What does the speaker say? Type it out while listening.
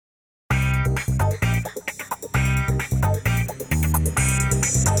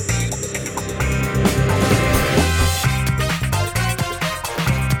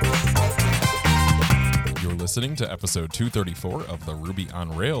listening to episode 234 of the Ruby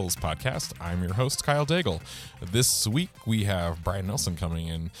on Rails podcast. I'm your host, Kyle Daigle. This week, we have Brian Nelson coming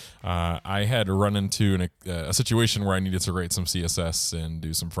in. I had run into a situation where I needed to write some CSS and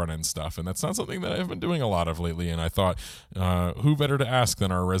do some front-end stuff, and that's not something that I've been doing a lot of lately, and I thought, who better to ask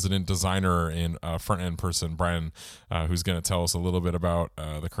than our resident designer and front-end person, Brian, who's going to tell us a little bit about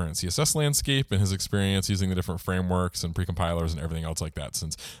the current CSS landscape and his experience using the different frameworks and precompilers and everything else like that,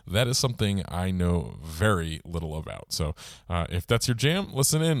 since that is something I know very little about. So if that's your jam,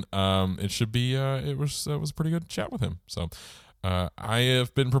 listen in. It should be, it was a pretty good chat with him. So I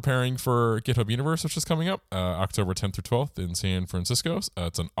have been preparing for GitHub Universe, which is coming up October 10th through 12th in San Francisco.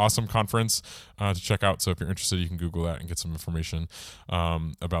 It's an awesome conference to check out. So if you're interested, you can Google that and get some information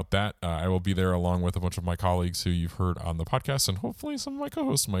about that. I will be there along with a bunch of my colleagues who you've heard on the podcast, and hopefully some of my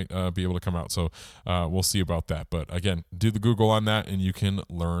co-hosts might be able to come out. So we'll see about that. But again, do the Google on that and you can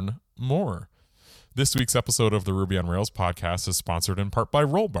learn more. This week's episode of the Ruby on Rails podcast is sponsored in part by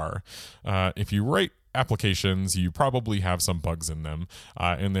Rollbar. If you write applications, you probably have some bugs in them,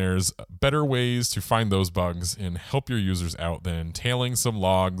 and there's better ways to find those bugs and help your users out than tailing some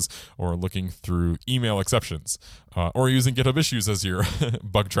logs or looking through email exceptions or using GitHub issues as your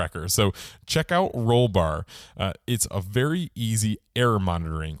bug tracker. So check out Rollbar. It's a very easy error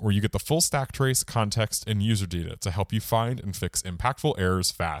monitoring where you get the full stack trace, context, and user data to help you find and fix impactful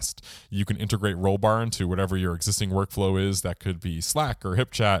errors fast. You can integrate Rollbar into whatever your existing workflow is. That could be Slack or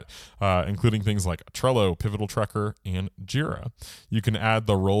HipChat, including things like Trello, Pivotal Tracker, and Jira. You can add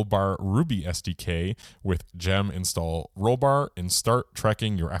the Rollbar Ruby SDK with gem install Rollbar and start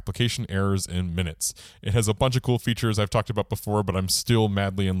tracking your application errors in minutes. It has a bunch of cool features I've talked about before, but I'm still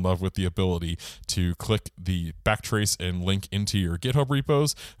madly in love with the ability to click the backtrace and link into your GitHub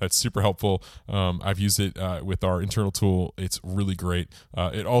repos. That's super helpful. I've used it with our internal tool. It's really great.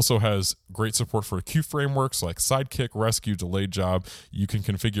 It also has great support for Q frameworks like Sidekick, Rescue, Delayed Job. You can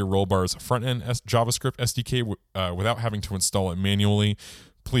configure Rollbar's front-end JavaScript SDK without having to install it manually.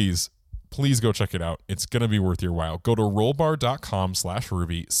 Please go check it out. It's going to be worth your while. Go to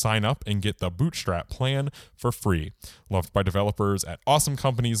rollbar.com/Ruby, sign up, and get the Boostrap plan for free. Loved by developers at awesome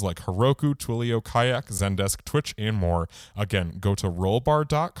companies like Heroku, Twilio, Kayak, Zendesk, Twitch, and more. Again, go to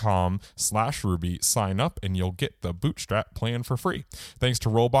rollbar.com/Ruby, sign up, and you'll get the Bootstrap plan for free. Thanks to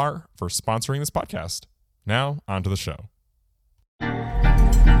Rollbar for sponsoring this podcast. Now, on to the show.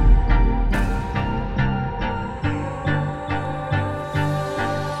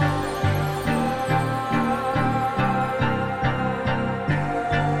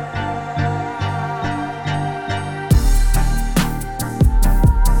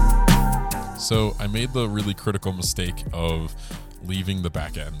 So I made the really critical mistake of leaving the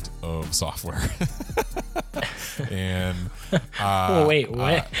back end of software. And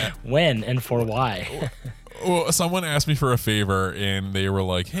when and for why? Well, someone asked me for a favor, and they were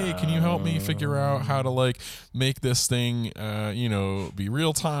like, "Hey, can you help me figure out how to make this thing, be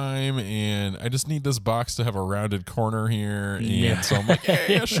real time? And I just need this box to have a rounded corner here." And so I'm like,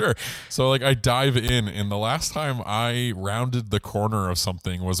 "Yeah, sure." So I dive in, and the last time I rounded the corner of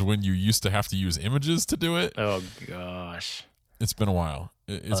something was when you used to have to use images to do it. Oh gosh. It's been a while.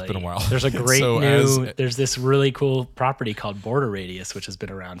 It's been a while. There's a great there's this really cool property called Border Radius, which has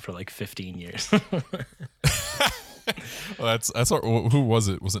been around for 15 years. Well, that's who was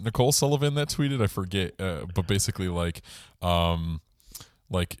it? Was it Nicole Sullivan that tweeted? I forget. But basically,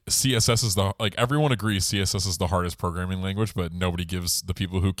 CSS is everyone agrees CSS is the hardest programming language, but nobody gives the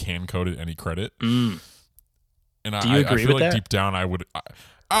people who can code it any credit. And do you agree I feel with that? Deep down, I would.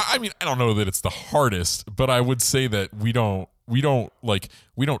 I mean, I don't know that it's the hardest, but I would say that we don't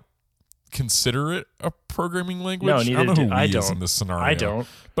consider it a programming language. No, I don't know who we is don't. in this scenario. I don't.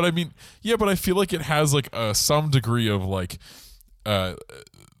 But I mean, yeah, but I feel like it has some degree of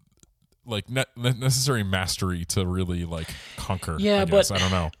necessary mastery to really conquer. Yeah, but I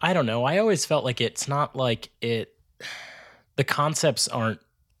don't know. I don't know. I always felt like it's not the concepts aren't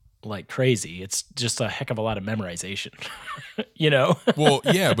crazy. It's just a heck of a lot of memorization. Well,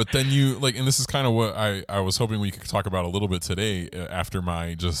 yeah, but then you and this is kind of what I was hoping we could talk about a little bit today after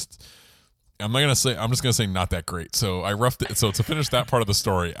my I'm just gonna say not that great. So I roughed it. So to finish that part of the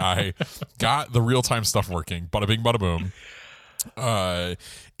story, I got the real time stuff working. Bada bing, bada boom. And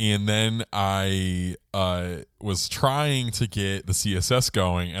then I was trying to get the CSS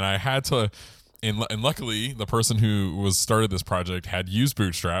going, and I had to. And luckily, the person who started this project had used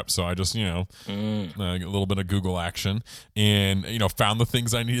Bootstrap, so I just, a little bit of Google action and, found the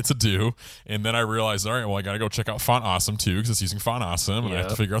things I needed to do. And then I realized, all right, well, I got to go check out Font Awesome, too, because it's using Font Awesome, and I have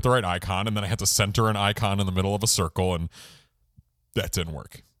to figure out the right icon. And then I had to center an icon in the middle of a circle, and that didn't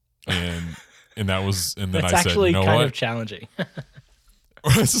work. And And then That's I said, actually you know kind what? of challenging.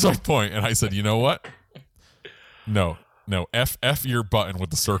 This is my point. And I said, you know what? No, F your button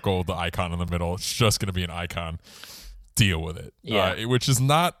with the circle, the icon in the middle. It's just going to be an icon. Deal with it. Yeah. Which is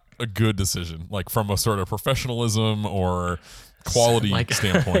not a good decision, like from a sort of professionalism or quality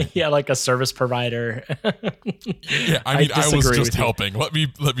standpoint. Yeah, like a service provider. Yeah, I mean, I was just helping. Let me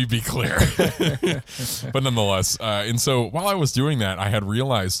be clear. But nonetheless, and so while I was doing that, I had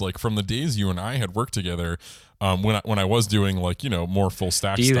realized, like, from the days you and I had worked together, when I was doing, like, you know, more full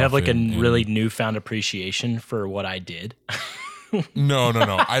stack stuff. Do you have like a really newfound appreciation for what I did? No.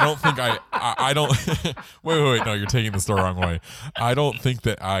 I don't think I don't. Wait. No, you're taking this the wrong way. I don't think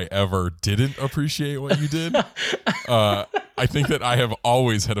that I ever didn't appreciate what you did. I think that I have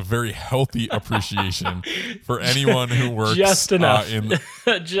always had a very healthy appreciation for anyone who works just enough.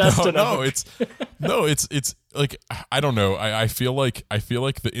 Just enough. It's like, I don't know. I feel like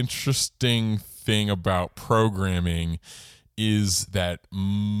the interesting thing about programming is that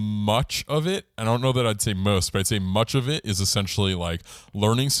much of it, I don't know that I'd say most, but I'd say much of it is essentially like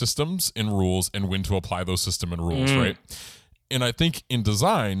learning systems and rules and when to apply those system and rules, right? And I think in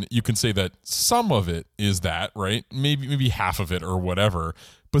design, you can say that some of it is that, right? Maybe half of it or whatever.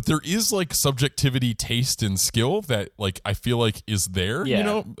 But there is like subjectivity, taste, and skill that, like, I feel like is there. Yeah. You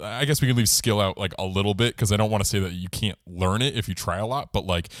know, I guess we can leave skill out like a little bit because I don't want to say that you can't learn it if you try a lot. But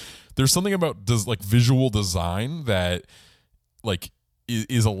like, there's something about like visual design that like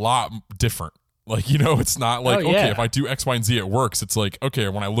is a lot different. Like, you know, it's not like, okay, if I do X, Y, and Z, it works. It's like, okay,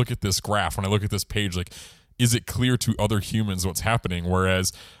 when I look at this graph, when I look at this page, like, is it clear to other humans what's happening?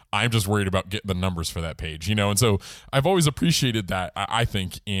 Whereas I'm just worried about getting the numbers for that page, you know? And so I've always appreciated that, I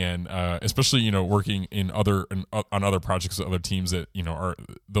think, and especially, you know, working on other projects with other teams that, you know, are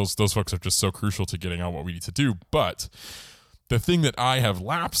those folks are just so crucial to getting on what we need to do. But the thing that I have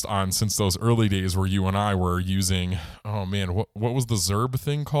lapsed on since those early days where you and I were using, oh man, what was the Zerb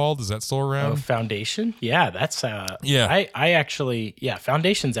thing called? Is that still around? Oh, Foundation? Yeah, that's yeah. I actually, yeah,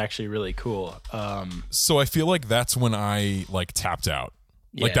 Foundation's actually really cool. So I feel like that's when I like tapped out.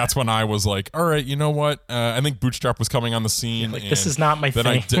 Like, Yeah. that's when I was like, all right, you know what? I think Bootstrap was coming on the scene. Like, this is not my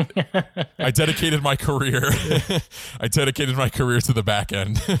then thing. I dedicated my career. I dedicated my career to the back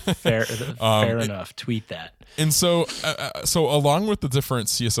end. Fair enough. Tweet that. And so along with the different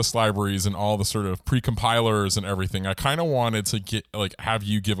CSS libraries and all the sort of pre-compilers and everything, I kind of wanted to have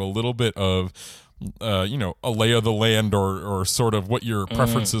you give a little bit of, you know, a lay of the land or sort of what your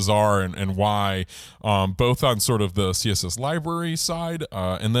preferences are and why, both on sort of the CSS library side,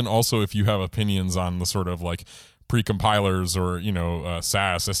 and then also if you have opinions on the sort of like pre-compilers or, you know,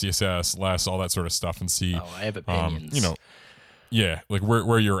 SAS, SCSS, LESS, all that sort of stuff, and see. Oh, I have opinions. You know, yeah, like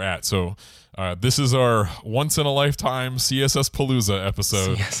where you're at. So this is our once in a lifetime CSS Palooza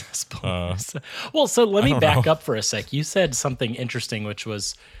episode. CSS Palooza. Well, so let me back up for a sec. You said something interesting, which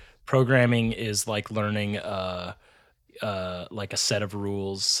was programming is like learning like a set of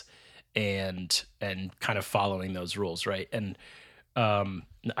rules and kind of following those rules, right? And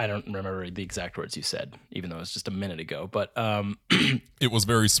I don't remember the exact words you said, even though it was just a minute ago. But it was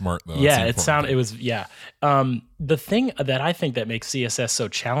very smart, though. Yeah, it was. Yeah. The thing that I think that makes CSS so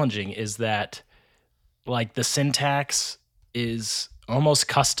challenging is that, like, the syntax is almost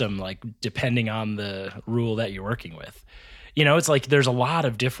custom, like depending on the rule that you're working with. You know, it's like there's a lot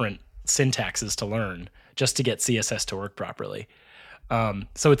of different syntaxes to learn just to get CSS to work properly.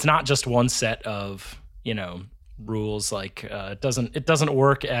 So it's not just one set of, you know, rules. Like it doesn't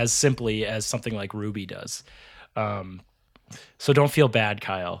work as simply as something like Ruby does. So don't feel bad,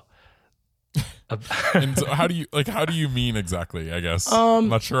 Kyle. And so how do you mean exactly, I guess? I'm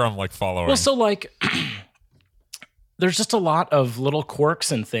not sure I'm like following. Well, so like there's just a lot of little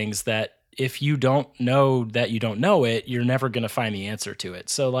quirks and things that if you don't know that you don't know it, you're never going to find the answer to it.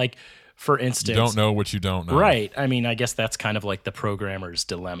 So like, for instance, you don't know what you don't know. Right. I mean, I guess that's kind of like the programmer's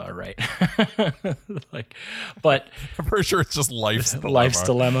dilemma, right? Like, but I'm pretty sure it's just life's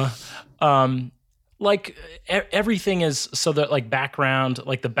dilemma. Like everything is so that like background,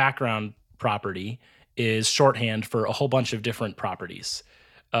 like the background property is shorthand for a whole bunch of different properties.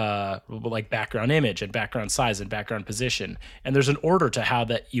 Like background image and background size and background position. And there's an order to how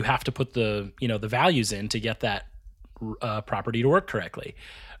that you have to put the, you know, the values in to get that property to work correctly.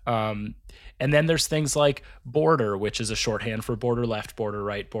 And then there's things like border, which is a shorthand for border left, border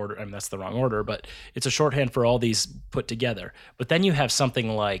right, border. I mean, that's the wrong order, but it's a shorthand for all these put together. But then you have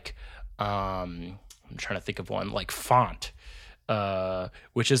something like, I'm trying to think of one, like font,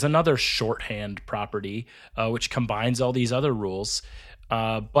 which is another shorthand property, which combines all these other rules.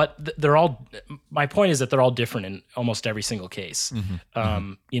 But they're all. My point is that they're all different in almost every single case.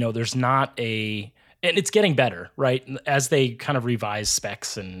 There's not a, and it's getting better, right? As they kind of revise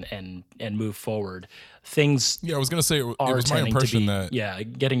specs and move forward, things. Yeah, I was gonna say it are was my tending to impression be,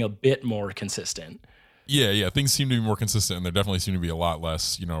 that getting a bit more consistent. Yeah, things seem to be more consistent, and there definitely seem to be a lot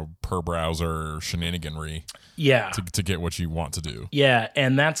less, per browser shenaniganry. Yeah, to get what you want to do. Yeah,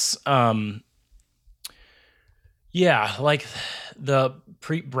 and that's like the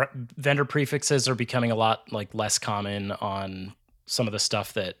vendor prefixes are becoming a lot like less common on some of the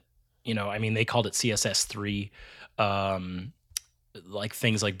stuff that they called it CSS 3. Like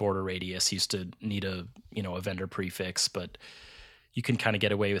things like border radius used to need a vendor prefix, but you can kind of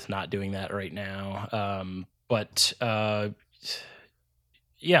get away with not doing that right now. Let's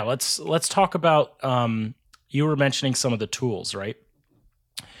talk about you were mentioning some of the tools, right?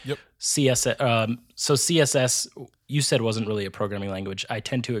 Yep. CSS. So CSS, you said wasn't really a programming language. I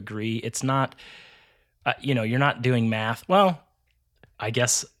tend to agree. It's not. You're not doing math. Well, I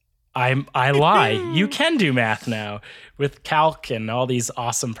guess I lie. You can do math now with calc and all these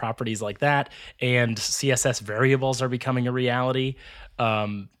awesome properties like that. And CSS variables are becoming a reality.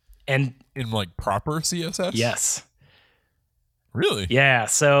 And in like proper CSS? Yes. Really? Yeah.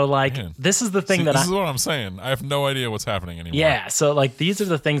 So like, Man. This is the thing this is what I'm saying. I have no idea what's happening anymore. Yeah. So like, these are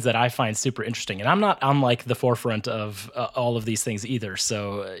the things that I find super interesting, and I'm not on like the forefront of all of these things either.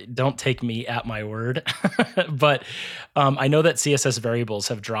 So don't take me at my word, but I know that CSS variables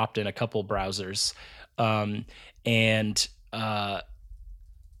have dropped in a couple browsers. And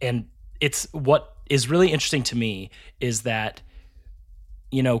it's what is really interesting to me is that,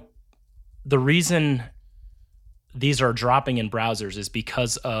 the reason these are dropping in browsers is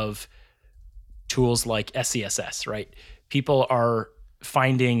because of tools like SCSS, right? People are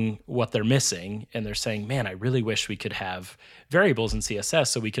finding what they're missing, and they're saying, man, I really wish we could have variables in CSS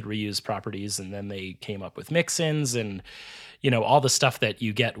so we could reuse properties. And then they came up with mix-ins and, all the stuff that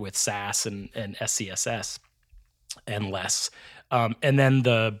you get with SAS and SCSS and less. And then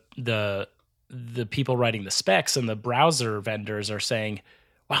the people writing the specs and the browser vendors are saying,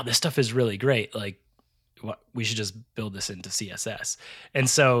 wow, this stuff is really great. Like, we should just build this into CSS. And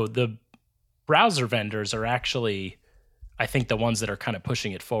so the browser vendors are actually, I think, the ones that are kind of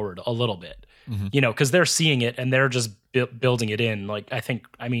pushing it forward a little bit, because they're seeing it and they're just building it in. Like,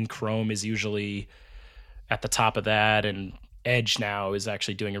 Chrome is usually at the top of that, and Edge now is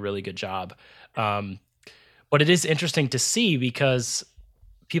actually doing a really good job. But it is interesting to see because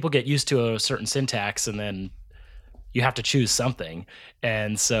people get used to a certain syntax and then you have to choose something.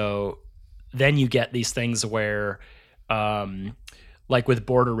 And so then you get these things where, like with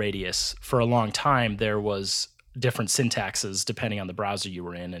border radius, for a long time, there was different syntaxes depending on the browser you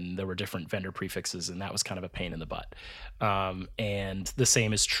were in, and there were different vendor prefixes, and that was kind of a pain in the butt. And the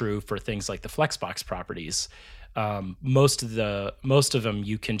same is true for things like the Flexbox properties. Most of them,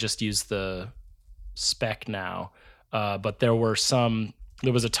 you can just use the spec now, but there was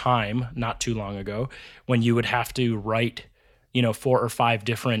a time not too long ago when you would have to write, 4 or 5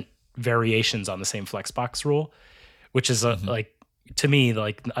 different variations on the same Flexbox rule, which is like, to me,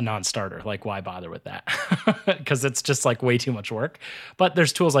 like a non-starter. Like, why bother with that? Because it's just like way too much work. But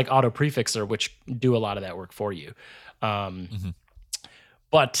there's tools like Auto Prefixer which do a lot of that work for you.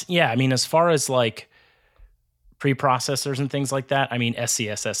 But yeah, as far as like preprocessors and things like that,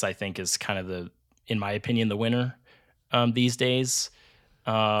 SCSS I think is kind of in my opinion, the winner these days.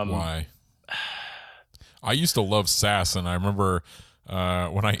 Why? I used to love SAS, and I remember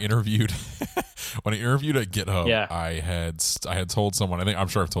when I interviewed at GitHub, yeah. I had told someone, I'm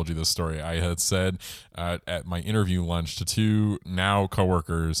sure I've told you this story. I had said at my interview lunch to 2 now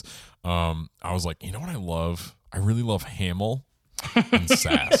coworkers, I was like, you know what I love? I really love Haml and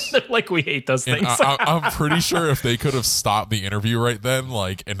SAS. Like, we hate those things. I'm pretty sure if they could have stopped the interview right then,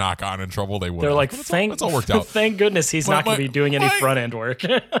 like, and not gotten in trouble, they would. They're like, it's all worked out. Thank goodness he's not going to be doing any front end work.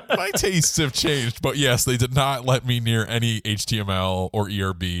 My tastes have changed, but yes, they did not let me near any HTML or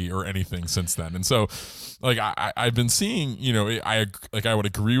ERB or anything since then. And so, like, I've been seeing, I would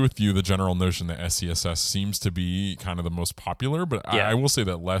agree with you, the general notion that SCSS seems to be kind of the most popular, but yeah. I will say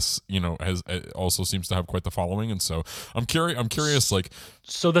that less, also seems to have quite the following. And so I'm curious, like,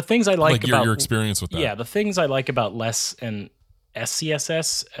 so the things I like about your experience with that. Yeah, the things I like about less and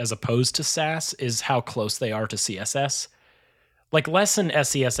SCSS as opposed to SAS is how close they are to CSS. Like, less and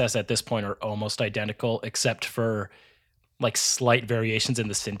SCSS at this point are almost identical, except for like slight variations in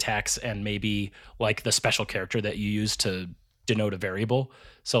the syntax and maybe like the special character that you use to denote a variable.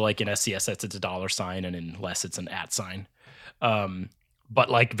 So like in SCSS, it's a $, and in less, it's an @. But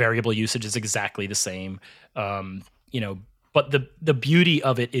like variable usage is exactly the same. But the beauty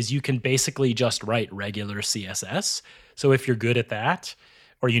of it is you can basically just write regular CSS. So if you're good at that,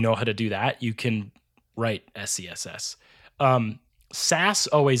 or you know how to do that, you can write SCSS. Sass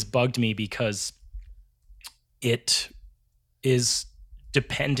always bugged me because it is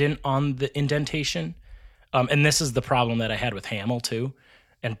dependent on the indentation. And this is the problem that I had with Haml too,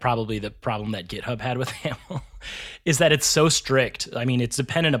 and probably the problem that GitHub had with Haml, is that it's so strict. I mean, it's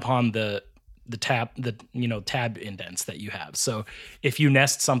dependent upon the tab indents that you have. So if you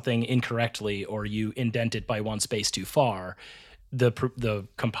nest something incorrectly or you indent it by one space too far, the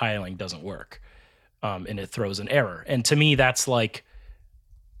compiling doesn't work, and it throws an error. And to me, that's like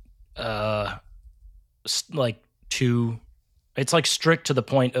it's like strict to the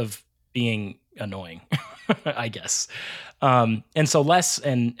point of being annoying, I guess. And so Less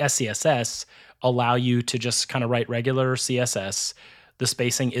and SCSS allow you to just kind of write regular CSS. The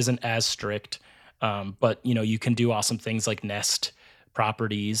spacing isn't as strict, but you can do awesome things like nest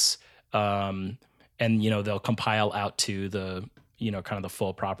properties, and they'll compile out to the kind of the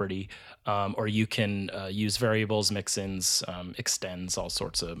full property, or you can use variables, mix-ins, extends, all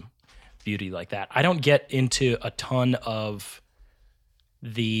sorts of beauty like that. I don't get into a ton of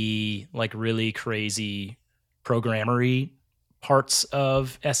the like really crazy programmery parts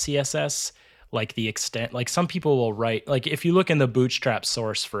of SCSS, like the extent, like some people will write, like if you look in the Bootstrap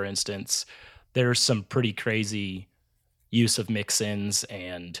source, for instance, there's some pretty crazy use of mix-ins,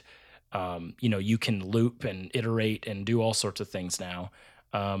 and you can loop and iterate and do all sorts of things now.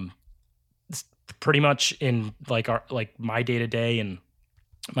 It's pretty much in like my day-to-day and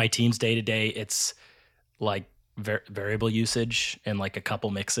my team's day-to-day, it's like variable usage and like a couple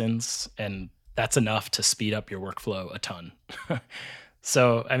mix-ins, and that's enough to speed up your workflow a ton.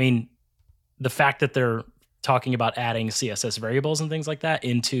 So, I mean, the fact that they're talking about adding CSS variables and things like that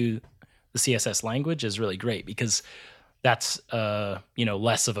into the CSS language is really great, because that's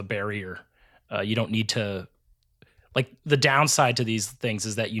less of a barrier. You don't need to, like, the downside to these things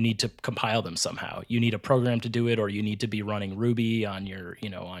is that you need to compile them somehow. You need a program to do it, or you need to be running Ruby on your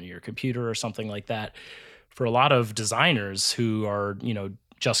computer or something like that. For a lot of designers who are,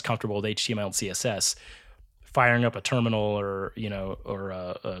 just comfortable with HTML and CSS, firing up a terminal or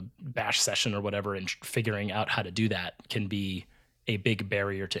a bash session or whatever and figuring out how to do that can be a big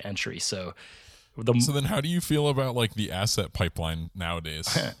barrier to entry. So then how do you feel about like the asset pipeline nowadays?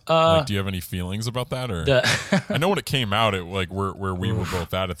 Like, do you have any feelings about that? Or I know when it came out, it like where we were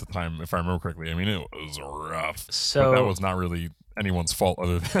both at the time, if I remember correctly. I mean, it was rough. So but that was not really anyone's fault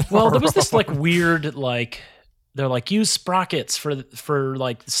other than there was this like weird, like, they're like, use sprockets for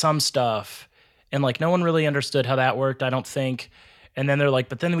like some stuff, and like no one really understood how that worked, I don't think. And then they're like,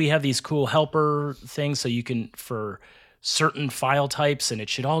 but then we have these cool helper things, so you can for certain file types, and it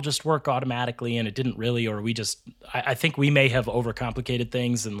should all just work automatically, and it didn't really, or I think we may have overcomplicated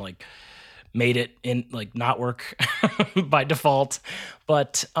things and like made it in like not work by default.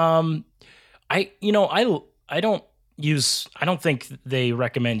 But I don't think they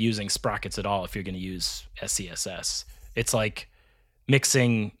recommend using sprockets at all if you're going to use SCSS. It's like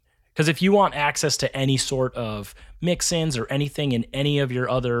mixing, because if you want access to any sort of mix-ins or anything in any of your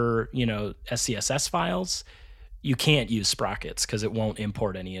other, SCSS files, you can't use sprockets because it won't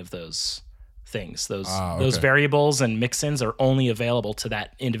import any of those things. Those variables and mix-ins are only available to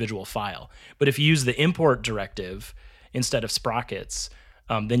that individual file. But if you use the import directive instead of sprockets,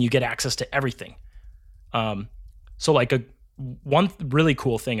 then you get access to everything. So like one really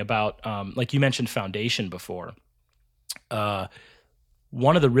cool thing about, like you mentioned Foundation before,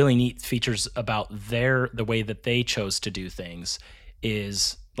 one of the really neat features about the way that they chose to do things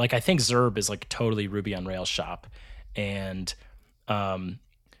is, like, I think Zerb is like totally Ruby on Rails shop, and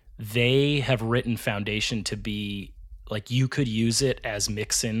they have written Foundation to be like, you could use it as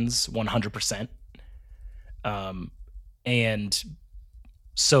mix-ins 100%. And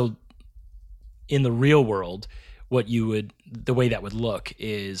so in the real world, the way that would look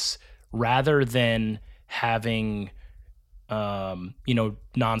is, rather than having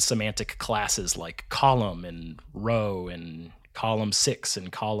non-semantic classes like column and row and column 6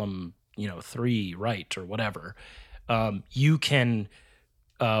 and column 3 right or whatever, you can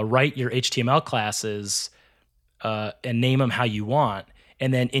write your HTML classes and name them how you want,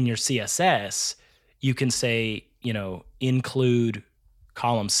 and then in your CSS you can say include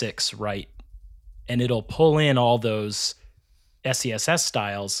column 6 right, and it'll pull in all those SCSS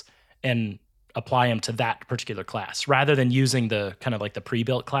styles and apply them to that particular class, rather than using the kind of like the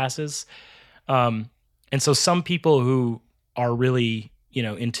pre-built classes. And so some people who are really,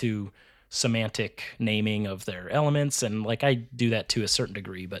 into semantic naming of their elements, and like I do that to a certain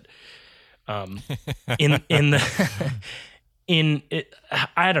degree, but in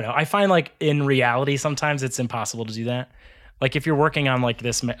I don't know. I find like in reality, sometimes it's impossible to do that. Like if you're working on like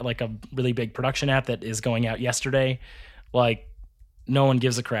this, like a really big production app that is going out yesterday, like no one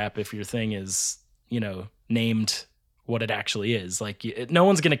gives a crap if your thing is, named what it actually is. Like no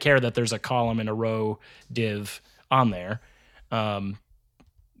one's going to care that there's a column and a row div on there.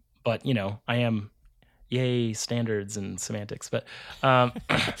 But I am, yay, standards and semantics. But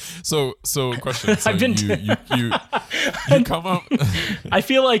so question. So I've been you come up. I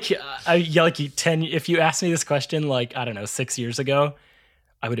feel like if you asked me this question, like, I don't know, 6 years ago,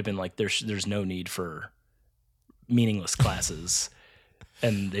 I would have been like, there's no need for meaningless classes.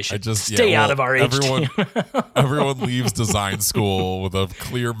 And they should stay out of our HTML. Everyone leaves design school with a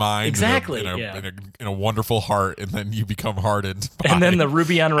clear mind, exactly, in a wonderful heart, and then you become hardened. And then the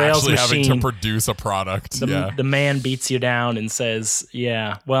Ruby on Rails machine having to produce a product. The man beats you down and says,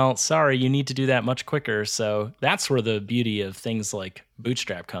 "Yeah, well, sorry, you need to do that much quicker." So that's where the beauty of things like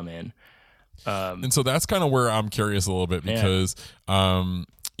Bootstrap come in. And so that's kind of where I'm curious a little bit because.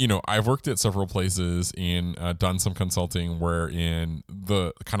 I've worked at several places and done some consulting wherein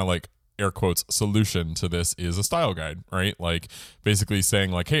the kind of like air quotes solution to this is a style guide, right? Like basically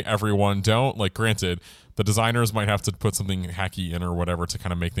saying like, hey, everyone don't like, granted, the designers might have to put something hacky in or whatever to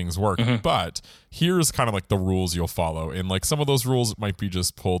kind of make things work. Mm-hmm. But here's kind of like the rules you'll follow. And like some of those rules might be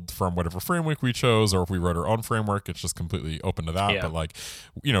just pulled from whatever framework we chose, or if we wrote our own framework, it's just completely open to that. Yeah. But like,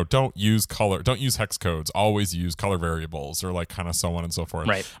 don't use hex codes, always use color variables or like kind of so on and so forth.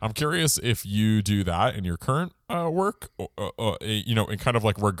 Right. I'm curious if you do that in your current work, and kind of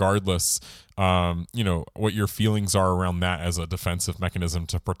like regardless, what your feelings are around that as a defensive mechanism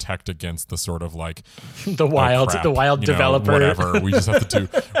to protect against the sort of like the wild developer, whatever. We just have to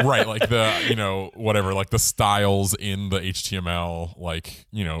do right, like the whatever, like the styles in the HTML, like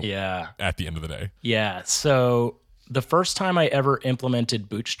at the end of the day. Yeah. So the first time I ever implemented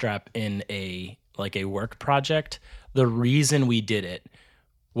Bootstrap in a work project, the reason we did it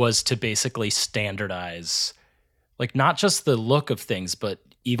was to basically standardize, like not just the look of things, but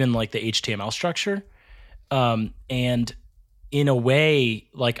even like the HTML structure. And in a way,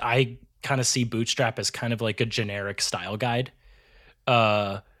 like I kind of see Bootstrap as kind of like a generic style guide.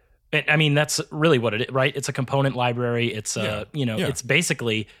 I mean, that's really what it is, right? It's a component library. It's it's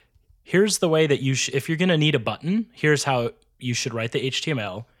basically, here's the way that if you're going to need a button, here's how you should write the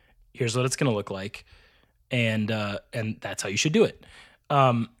HTML. Here's what it's going to look like. And that's how you should do it.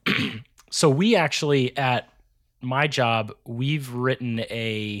 So we actually, at my job, we've written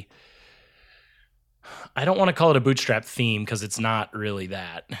I don't want to call it a Bootstrap theme because it's not really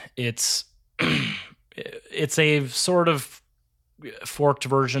that. It's a sort of forked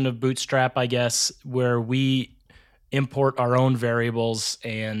version of Bootstrap, I guess, where we import our own variables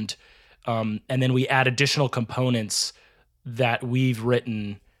and then we add additional components that we've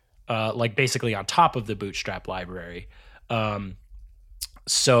written, like basically on top of the Bootstrap library.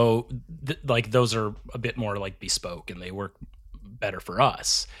 So like those are a bit more like bespoke and they work better for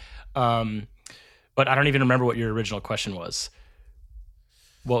us. But I don't even remember what your original question was.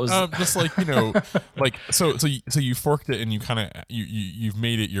 What was just like, like so you forked it and you kind of you've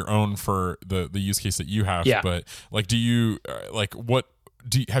made it your own for the use case that you have. Yeah. But like, do you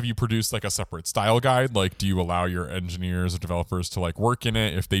have you produced like a separate style guide? Like, do you allow your engineers or developers to like work in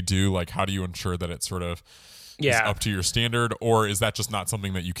it? If they do, like, how do you ensure that it's sort of is up to your standard, or is that just not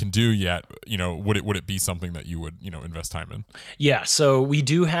something that you can do yet? Would it be something that you would, invest time in? Yeah. So we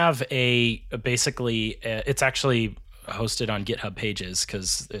do have it's actually hosted on GitHub Pages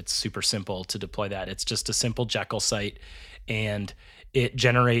because it's super simple to deploy that. It's just a simple Jekyll site, and it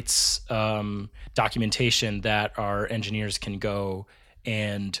generates documentation that our engineers can go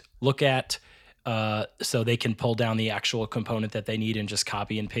and look at, so they can pull down the actual component that they need and just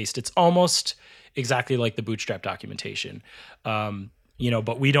copy and paste. It's almost exactly like the Bootstrap documentation,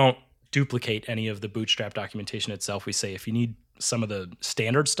 but we don't duplicate any of the Bootstrap documentation itself. We say if you need some of the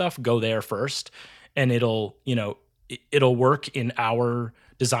standard stuff, go there first, and it'll work in our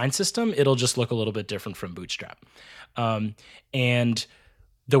design system. It'll just look a little bit different from Bootstrap. And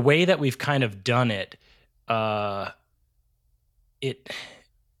the way that we've kind of done it,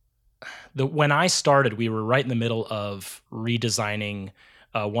 when I started, we were right in the middle of redesigning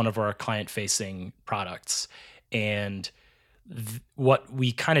one of our client-facing products. And what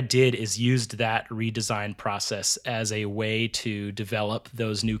we kind of did is used that redesign process as a way to develop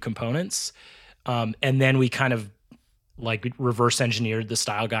those new components. And then we kind of like reverse engineered the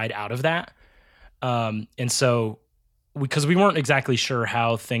style guide out of that. And so because we weren't exactly sure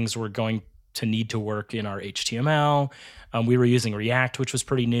how things were going to need to work in our HTML, we were using React, which was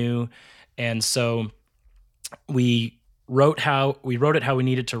pretty new. And so we wrote it how we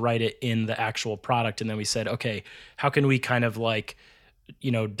needed to write it in the actual product. And then we said, okay, how can we kind of like,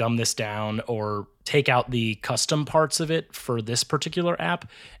 dumb this down or take out the custom parts of it for this particular app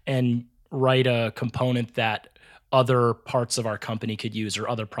and write a component that other parts of our company could use or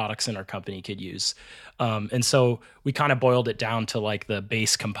other products in our company could use. And so we kind of boiled it down to like the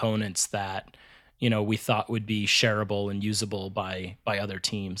base components that, we thought would be shareable and usable by other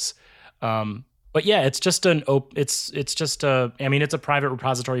teams. But yeah, it's just it's a private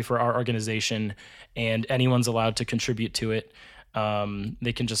repository for our organization, and anyone's allowed to contribute to it.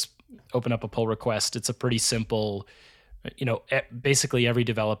 They can just open up a pull request. It's a pretty simple, basically every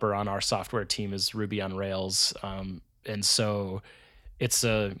developer on our software team is Ruby on Rails. And so it's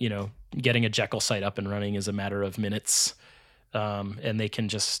getting a Jekyll site up and running is a matter of minutes. And they can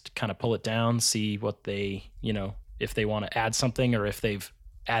just kind of pull it down, see what they, if they want to add something or if they've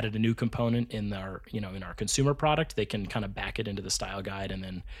added a new component in our, in our consumer product, they can kind of back it into the style guide. And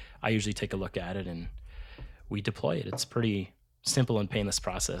then I usually take a look at it and we deploy it. It's pretty simple and painless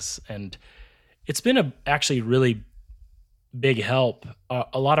process. And it's been actually really big help.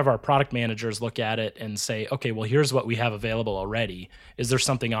 A lot of our product managers look at it and say, okay, well, here's what we have available already. Is there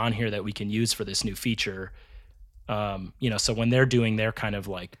something on here that we can use for this new feature? So when they're doing their kind of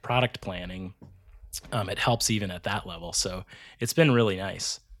like product planning, it helps even at that level. So it's been really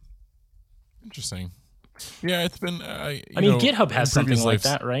nice. Interesting. Yeah, it's been. GitHub has something like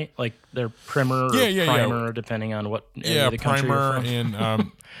that, right? Like their primer or primer, depending on what area of the country you're from.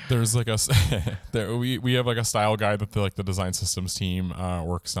 And there's like we have like a style guide that the design systems team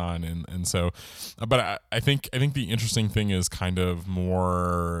works on, and so. But I think the interesting thing is kind of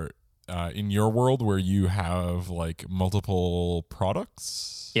more in your world where you have like multiple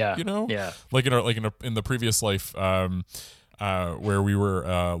products. Yeah. Like in the previous life. Where we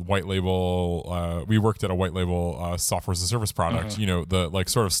were white label, we worked at a white label software as a service product. Mm-hmm. The like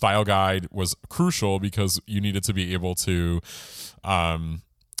sort of style guide was crucial because you needed to be able to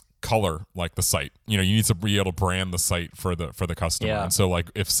color like the site. You need to be able to brand the site for the customer. Yeah. And so like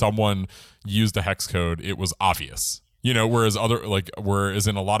if someone used a hex code, it was obvious. Whereas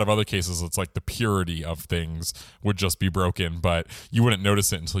in a lot of other cases, it's like the purity of things would just be broken, but you wouldn't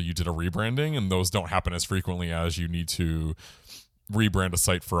notice it until you did a rebranding, and those don't happen as frequently as you need to rebrand a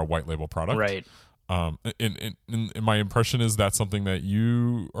site for a white label product. Right. And my impression is that's something that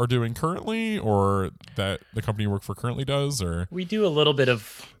you are doing currently, or that the company you work for currently does, or we do a little bit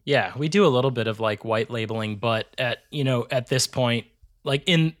of like white labeling, but at this point, like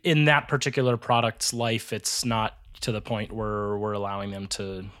in that particular product's life, it's not to the point where we're allowing them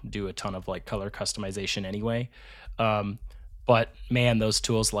to do a ton of like color customization anyway. But man, those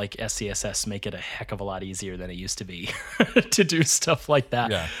tools like SCSS make it a heck of a lot easier than it used to be to do stuff like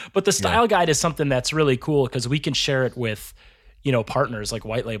that. Yeah. But the style guide is something that's really cool because we can share it with, partners like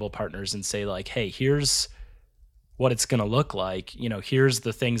white label partners and say like, hey, here's what it's going to look like. Here's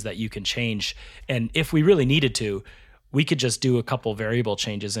the things that you can change. And if we really needed to, we could just do a couple variable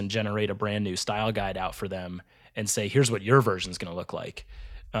changes and generate a brand new style guide out for them and say, here's what your version is going to look like.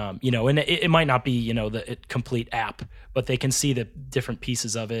 And it might not be, the complete app, but they can see the different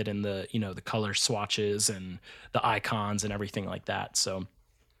pieces of it and the color swatches and the icons and everything like that. So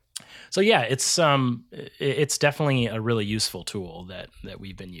yeah, it's definitely a really useful tool that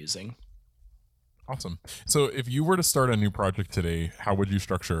we've been using. Awesome. So if you were to start a new project today, how would you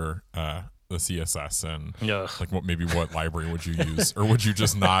structure the CSS and what library would you use, or would you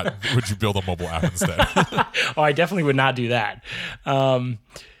just not? Would you build a mobile app instead? Oh, I definitely would not do that. I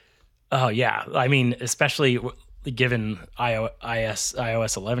mean, especially given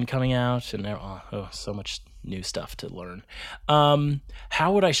iOS 11 coming out and so much new stuff to learn.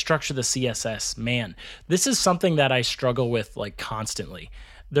 How would I structure the CSS? Man, this is something that I struggle with like constantly.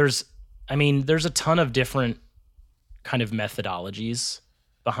 There's a ton of different kind of methodologies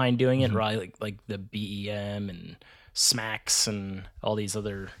behind doing it, right? Like the BEM and SMAX and all these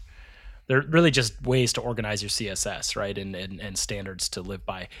other, they're really just ways to organize your CSS, right? And standards to live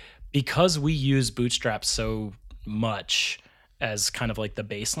by. Because we use Bootstrap so much as kind of like the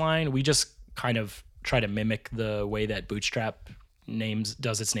baseline, we just kind of try to mimic the way that Bootstrap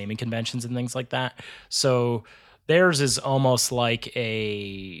does its naming conventions and things like that. So theirs is almost like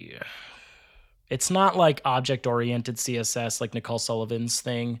it's not like object-oriented CSS like Nicole Sullivan's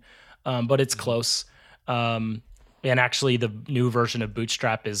thing, but it's close. And actually, the new version of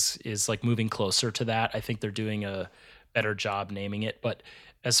Bootstrap is like moving closer to that. I think they're doing a better job naming it. But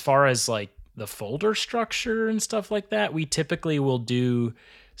as far as like the folder structure and stuff like that, we typically will do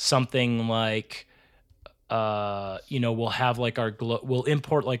something like, we'll have like we'll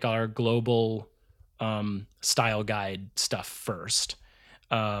import like our global style guide stuff first.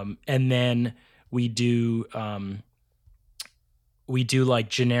 And then we do like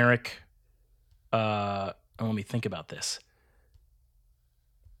generic, let me think about this.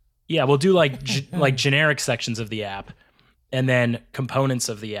 Yeah, we'll do like like generic sections of the app, and then components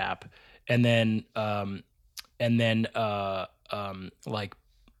of the app, and then like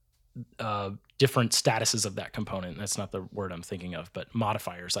different statuses of that component. That's not the word I'm thinking of, but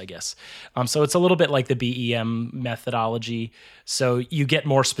modifiers, I guess. So it's a little bit like the BEM methodology. So you get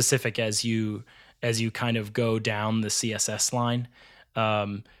more specific as you kind of go down the CSS line.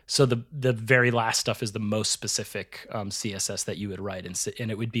 So the very last stuff is the most specific CSS that you would write, and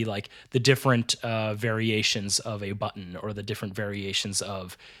it would be like the different variations of a button or the different variations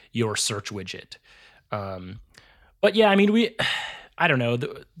of your search widget. But yeah, I mean, I don't know,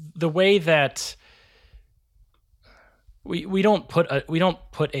 the way that we don't put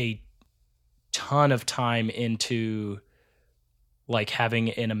a ton of time into like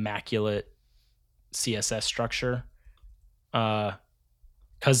having an immaculate CSS structure.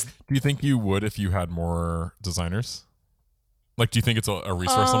 Because do you think you would if you had more designers? Like, do you think it's a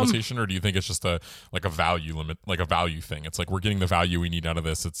resource limitation, or do you think it's just a value limit, like a value thing? It's like, we're getting the value we need out of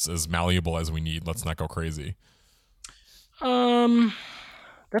this. It's as malleable as we need. Let's not go crazy.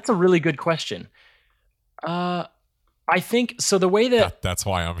 That's a really good question. I think so. The way that's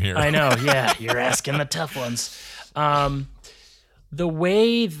why I'm here. I know. Yeah, you're asking the tough ones. The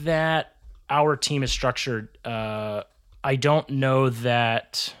way that our team is structured, I don't know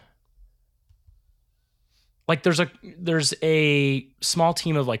that. Like, there's a small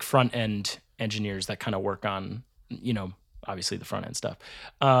team of like front end engineers that kind of work on, obviously the front end stuff.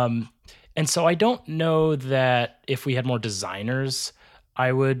 And so I don't know that if we had more designers,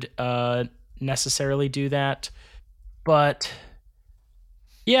 I would necessarily do that. But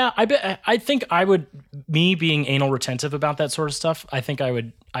yeah, I think I would, me being anal retentive about that sort of stuff, I think I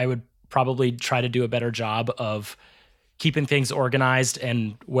would probably try to do a better job of keeping things organized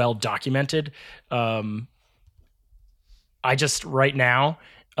and well documented. I just right now,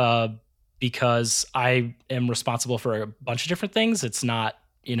 because I am responsible for a bunch of different things, it's not,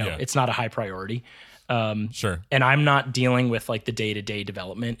 it's not a high priority. Sure. And I'm not dealing with like the day-to-day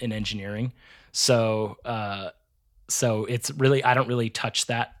development in engineering. So it's really, I don't really touch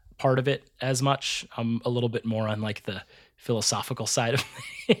that part of it as much. I'm a little bit more on like the philosophical side of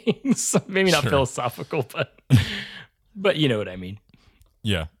things. Maybe not philosophical, but you know what I mean.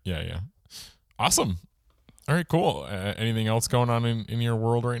 Yeah. Awesome. All right, cool. Anything else going on in your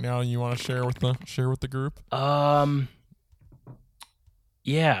world right now you want to share with the group?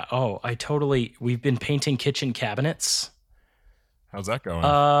 Yeah. Oh, we've been painting kitchen cabinets. How's that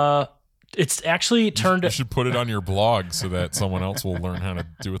going? It's actually turned. You should put it on your blog so that someone else will learn how to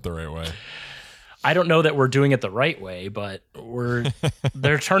do it the right way. I don't know that we're doing it the right way, but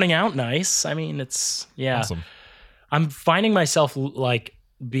they're turning out nice. I mean, awesome. I'm finding myself like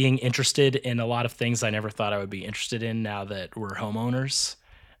being interested in a lot of things I never thought I would be interested in now that we're homeowners.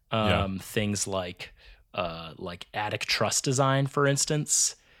 Things like attic truss design, for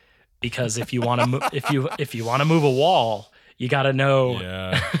instance, because if you want to if you want to move a wall, you got to know.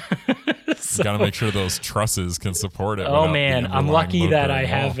 Yeah. You got to make sure those trusses can support it. Oh man, I'm lucky that I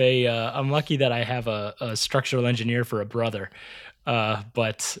have a structural engineer for a brother.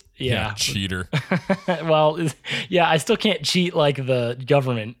 But yeah, cheater. Well, yeah, I still can't cheat like the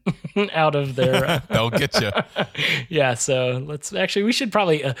government out of their. They'll get you. Yeah, so we should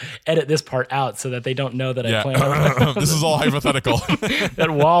probably edit this part out so that they don't know that I plan on. This is all hypothetical. That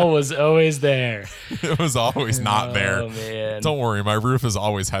wall was always there. It was always not there. Oh man, don't worry, my roof has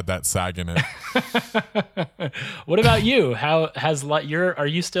always had that sag in it. What about you? How has are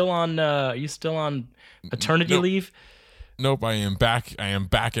you still on paternity leave? Nope, I am back. I am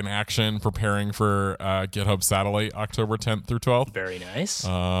back in action, preparing for GitHub Satellite, October 10th through 12th. Very nice.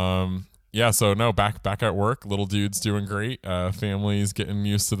 Yeah. So no, back at work. Little dude's doing great. Family's getting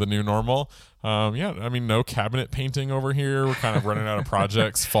used to the new normal. Yeah. I mean, no cabinet painting over here. We're kind of running out of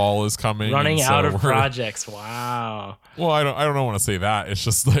projects. Fall is coming. Running out of projects. Wow. Well, I don't want to say that. It's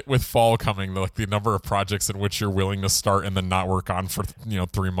just like with fall coming, like the number of projects in which you're willing to start and then not work on for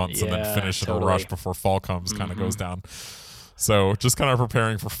 3 months and then finish in a rush before fall comes kind of goes down. So just kind of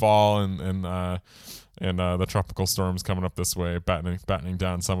preparing for fall and the tropical storms coming up this way, battening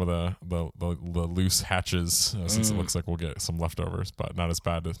down some of the loose hatches since it looks like we'll get some leftovers, but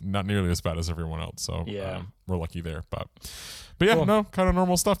not nearly as bad as everyone else. So we're lucky there. But yeah, cool. No, kind of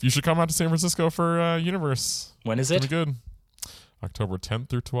normal stuff. You should come out to San Francisco for Universe. When is it? It's gonna be good. October 10th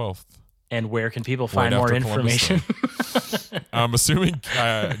through 12th. And where can people find Right more after Columbus information? I'm assuming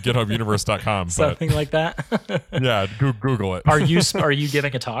GitHubUniverse.com. Something like that. Yeah, Google it. Are you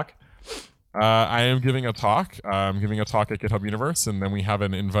giving a talk? I am giving a talk. I'm giving a talk at GitHub Universe, and then we have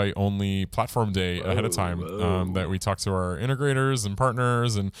an invite-only platform day ahead of time that we talk to our integrators and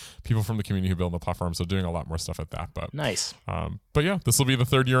partners and people from the community who build the platform. So doing a lot more stuff at that. But nice. But yeah, this will be the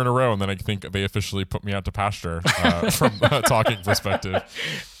third year in a row, and then I think they officially put me out to pasture from a talking perspective.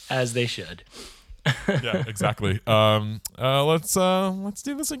 As they should. Yeah, exactly. Let's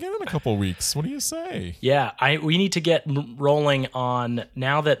do this again in a couple weeks. What do you say? Yeah, we need to get rolling on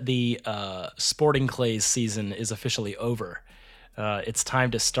now that the sporting clays season is officially over. It's time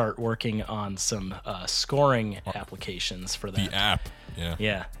to start working on some scoring applications for that. The app,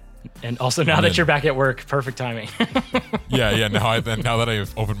 yeah. And also now that you're back at work, perfect timing. yeah. Now that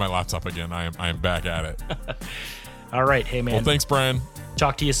I've opened my laptop again, I am back at it. All right, hey man. Well, thanks, Brian.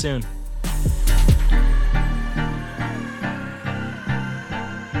 Talk to you soon.